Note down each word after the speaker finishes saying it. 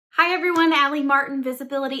Hi everyone, Allie Martin,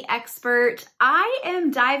 visibility expert. I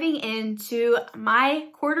am diving into my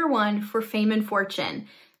quarter one for Fame and Fortune.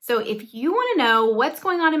 So if you want to know what's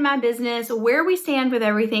going on in my business, where we stand with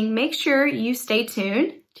everything, make sure you stay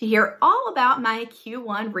tuned to hear all about my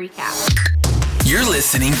Q1 recap. You're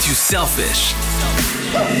listening to Selfish.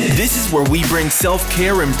 This is where we bring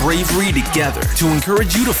self-care and bravery together to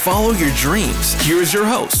encourage you to follow your dreams. Here is your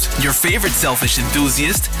host, your favorite selfish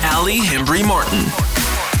enthusiast, Allie Hembry Martin.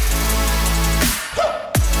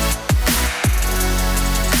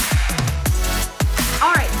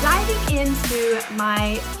 Into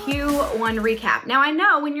my Q1 recap. Now I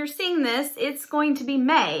know when you're seeing this, it's going to be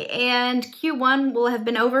May and Q1 will have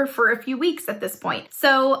been over for a few weeks at this point.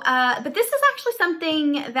 So, but this is actually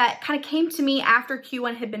something that kind of came to me after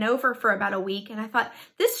Q1 had been over for about a week. And I thought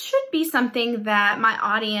this should be something that my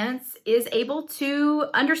audience is able to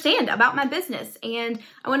understand about my business. And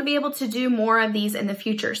I want to be able to do more of these in the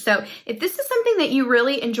future. So if this is something that you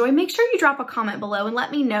really enjoy, make sure you drop a comment below and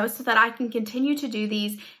let me know so that I can continue to do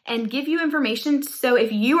these and give you information. So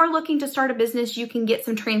if you are looking to start a business, you can get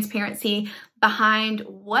some transparency behind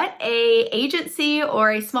what a agency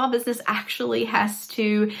or a small business actually has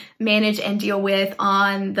to manage and deal with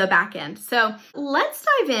on the back end. So let's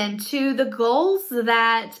dive into the goals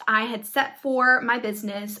that I had set for my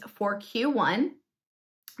business for Q1. I'm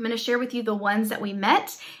going to share with you the ones that we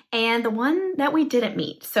met and the one that we didn't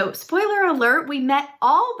meet. So spoiler alert, we met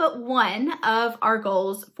all but one of our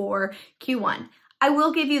goals for Q1. I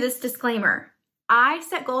will give you this disclaimer. I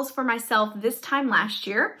set goals for myself this time last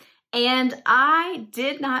year, and I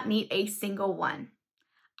did not meet a single one.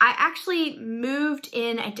 I actually moved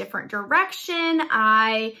in a different direction.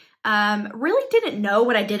 I really didn't know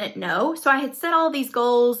what I didn't know. So I had set all these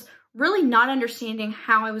goals, really not understanding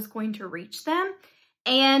how I was going to reach them,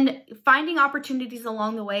 and finding opportunities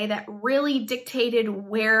along the way that really dictated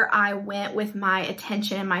where I went with my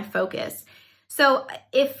attention and my focus. So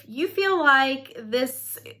if you feel like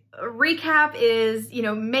this recap is,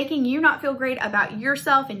 making you not feel great about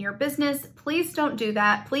yourself and your business, please don't do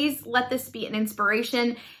that. Please let this be an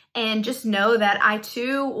inspiration and just know that I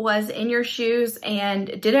too was in your shoes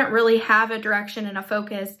and didn't really have a direction and a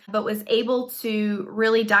focus, but was able to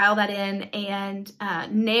really dial that in and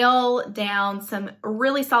nail down some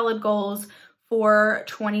really solid goals for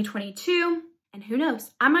 2022. And who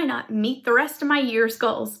knows, I might not meet the rest of my year's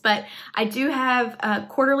goals, but I do have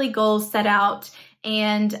quarterly goals set out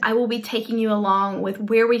and I will be taking you along with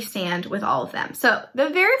where we stand with all of them. So the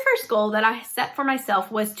very first goal that I set for myself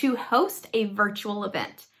was to host a virtual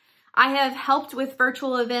event. I have helped with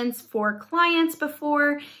virtual events for clients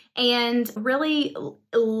before and really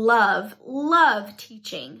love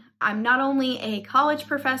teaching. I'm not only a college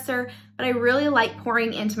professor, but I really like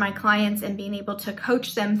pouring into my clients and being able to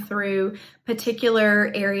coach them through particular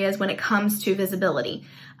areas when it comes to visibility.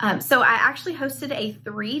 So I actually hosted a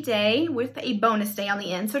 3-day with a bonus day on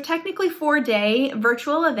the end. So technically 4-day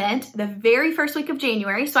virtual event the very first week of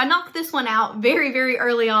January. So I knocked this one out very, very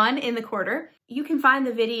early on in the quarter. You can find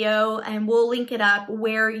the video and we'll link it up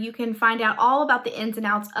where you can find out all about the ins and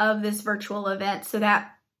outs of this virtual event so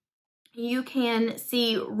that you can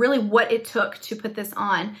see really what it took to put this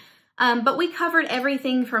on. But we covered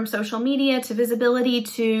everything from social media to visibility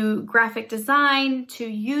to graphic design to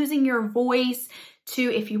using your voice to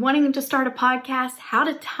if you're wanting to start a podcast, how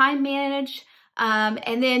to time manage,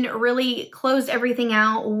 and then really closed everything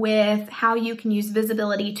out with how you can use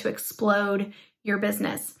visibility to explode your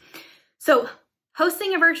business. So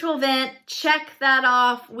hosting a virtual event, check that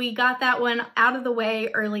off. We got that one out of the way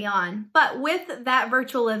early on. But with that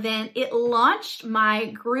virtual event, it launched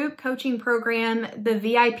my group coaching program, the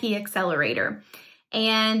VIP Accelerator.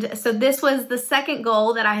 And so this was the second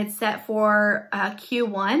goal that I had set for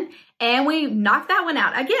Q1, and we knocked that one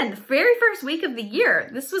out. Again, the very first week of the year.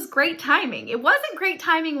 This was great timing. It wasn't great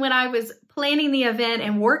timing when I was planning the event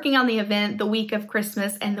and working on the event the week of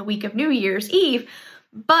Christmas and the week of New Year's Eve,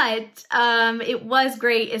 but it was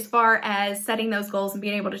great as far as setting those goals and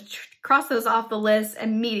being able to cross those off the list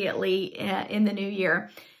immediately in the new year.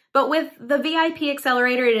 But with the VIP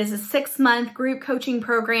Accelerator, it is a 6-month group coaching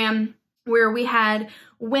program where we had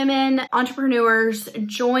women entrepreneurs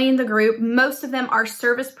join the group. Most of them are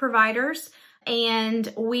service providers,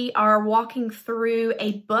 and we are walking through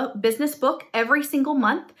a business book every single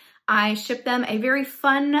month. I ship them a very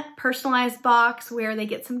fun personalized box where they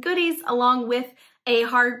get some goodies along with a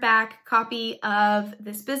hardback copy of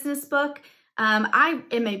this business book. I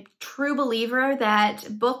am a true believer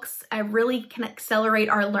that books really can accelerate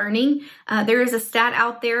our learning. There is a stat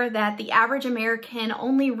out there that the average American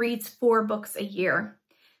only reads 4 books a year.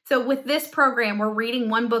 So with this program, we're reading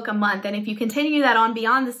 1 book a month. And if you continue that on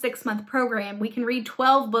beyond the 6-month program, we can read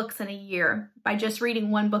 12 books in a year by just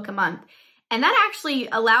reading 1 book a month. And that actually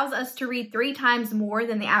allows us to read 3 times more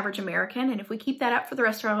than the average American. And if we keep that up for the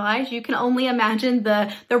rest of our lives, you can only imagine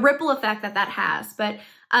the ripple effect that has. But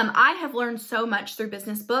I have learned so much through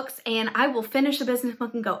business books, and I will finish a business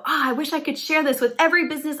book and go, I wish I could share this with every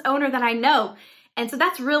business owner that I know. And so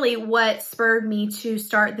that's really what spurred me to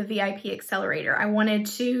start the VIP Accelerator. I wanted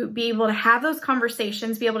to be able to have those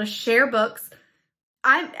conversations, be able to share books.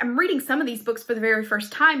 I'm reading some of these books for the very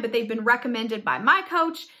first time, but they've been recommended by my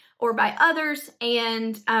coach or by others.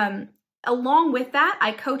 And along with that,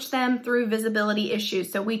 I coach them through visibility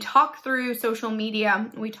issues. So we talk through social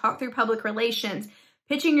media, we talk through public relations,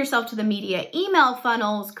 pitching yourself to the media, email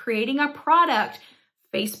funnels, creating a product,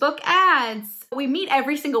 Facebook ads. We meet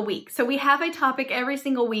every single week. So we have a topic every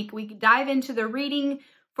single week. We dive into the reading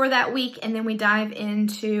for that week, and then we dive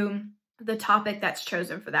into the topic that's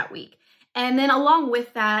chosen for that week. And then along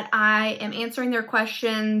with that, I am answering their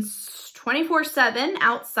questions 24/7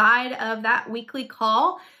 outside of that weekly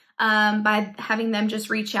call by having them just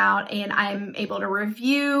reach out, and I'm able to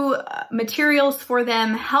review materials for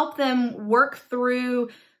them, help them work through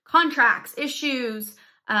contracts, issues.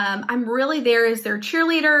 I'm really there as their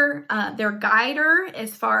cheerleader, their guider,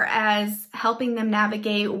 as far as helping them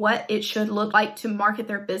navigate what it should look like to market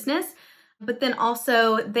their business. But then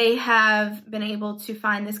also they have been able to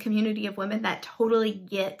find this community of women that totally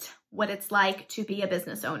get what it's like to be a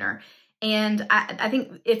business owner. And I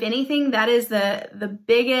think, if anything, that is the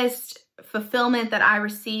biggest fulfillment that I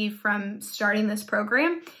receive from starting this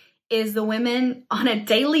program, is the women on a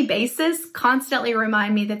daily basis constantly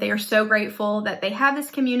remind me that they are so grateful that they have this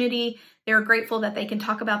community. They're grateful that they can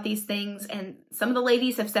talk about these things. And some of the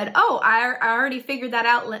ladies have said, I already figured that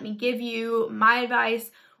out. Let me give you my advice.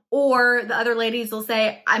 Or the other ladies will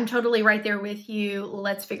say, I'm totally right there with you.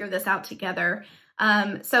 Let's figure this out together.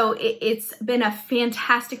 So it's been a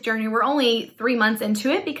fantastic journey. We're only 3 months into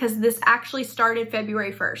it because this actually started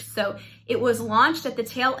February 1st. So it was launched at the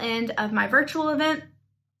tail end of my virtual event,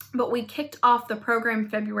 but we kicked off the program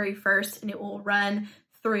February 1st, and it will run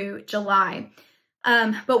through July.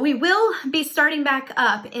 But we will be starting back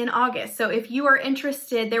up in August. So if you are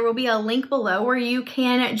interested, there will be a link below where you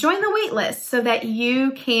can join the wait list so that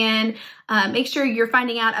you can make sure you're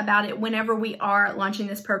finding out about it whenever we are launching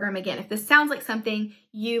this program again, if this sounds like something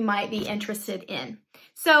you might be interested in.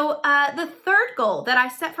 So the third goal that I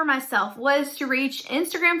set for myself was to reach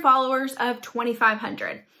Instagram followers of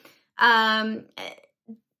 2,500.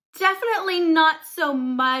 Definitely not so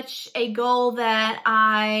much a goal that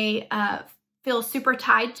I feel super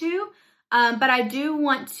tied to, but I do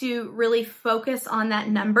want to really focus on that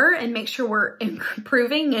number and make sure we're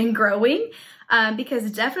improving and growing,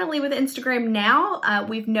 because definitely with Instagram now,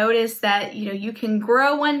 we've noticed that you can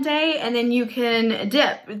grow one day and then you can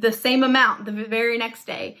dip the same amount the very next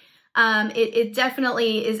day. It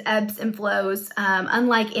definitely is ebbs and flows,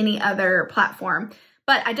 unlike any other platform.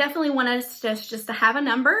 But I definitely want us just to have a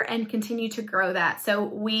number and continue to grow that. So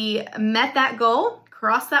we met that goal,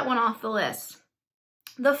 crossed that one off the list.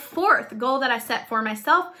 The fourth goal that I set for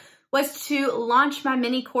myself was to launch my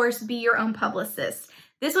mini course, Be Your Own Publicist.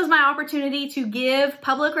 This was my opportunity to give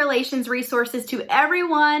public relations resources to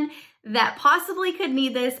everyone that possibly could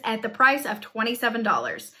need this at the price of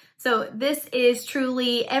 $27. So this is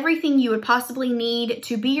truly everything you would possibly need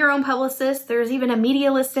to be your own publicist. There's even a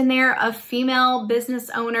media list in there of female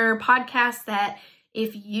business owner podcasts that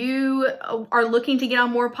if you are looking to get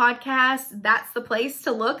on more podcasts, that's the place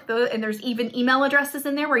to look. And there's even email addresses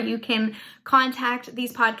in there where you can contact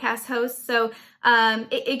these podcast hosts. So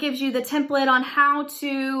it gives you the template on how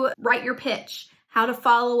to write your pitch, how to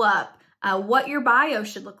follow up, what your bio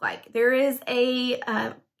should look like. There is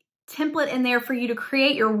a template in there for you to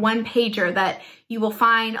create your one pager that you will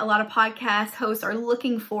find a lot of podcast hosts are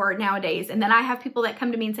looking for nowadays. And then I have people that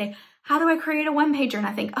come to me and say, how do I create a one pager? And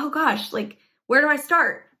I think, oh gosh, where do I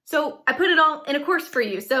start? So I put it all in a course for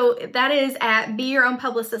you. So that is at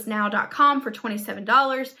beyourownpublicistnow.com for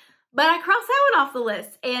 $27. But I crossed that one off the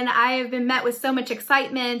list, and I have been met with so much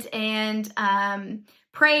excitement and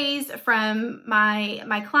praise from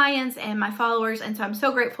my clients and my followers. And so I'm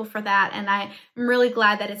so grateful for that. And I'm really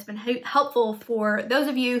glad that it's been helpful for those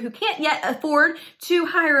of you who can't yet afford to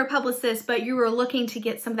hire a publicist, but you are looking to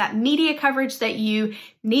get some of that media coverage that you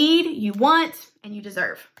need, you want, and you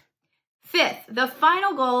deserve. Fifth, the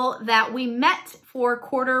final goal that we met for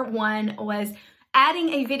quarter one was adding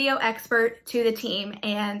a video expert to the team.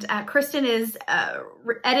 And Kristen is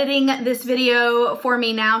editing this video for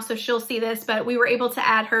me now, so she'll see this, but we were able to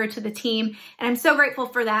add her to the team. And I'm so grateful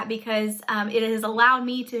for that because it has allowed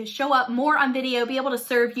me to show up more on video, be able to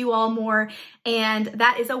serve you all more. And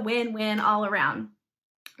that is a win-win all around.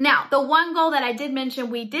 Now, the one goal that I did mention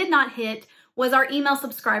we did not hit was our email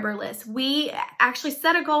subscriber list. We actually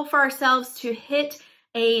set a goal for ourselves to hit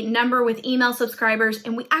a number with email subscribers,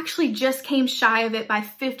 and we actually just came shy of it by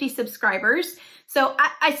 50 subscribers. So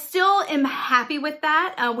I still am happy with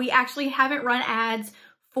that. We actually haven't run ads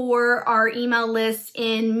for our email list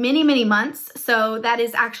in many, many months. So that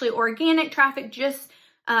is actually organic traffic, just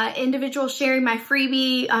individuals sharing my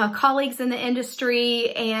freebie, colleagues in the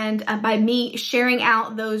industry, and by me sharing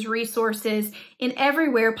out those resources in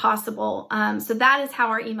everywhere possible. So that is how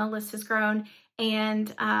our email list has grown,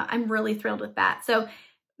 and I'm really thrilled with that. So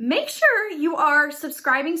make sure you are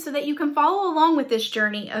subscribing so that you can follow along with this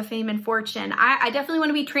journey of fame and fortune. I definitely want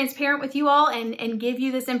to be transparent with you all and give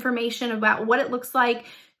you this information about what it looks like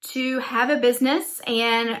to have a business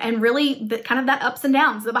and really kind of that ups and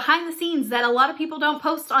downs, the behind the scenes that a lot of people don't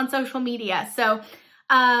post on social media. So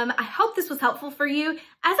I hope this was helpful for you. As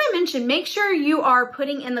I mentioned, make sure you are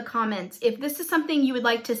putting in the comments if this is something you would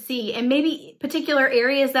like to see and maybe particular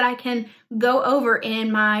areas that I can go over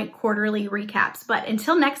in my quarterly recaps. But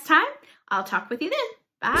until next time, I'll talk with you then.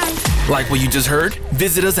 Bye. Like what you just heard?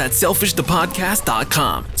 Visit us at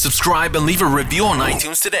selfishthepodcast.com. Subscribe and leave a review on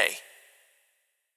iTunes today.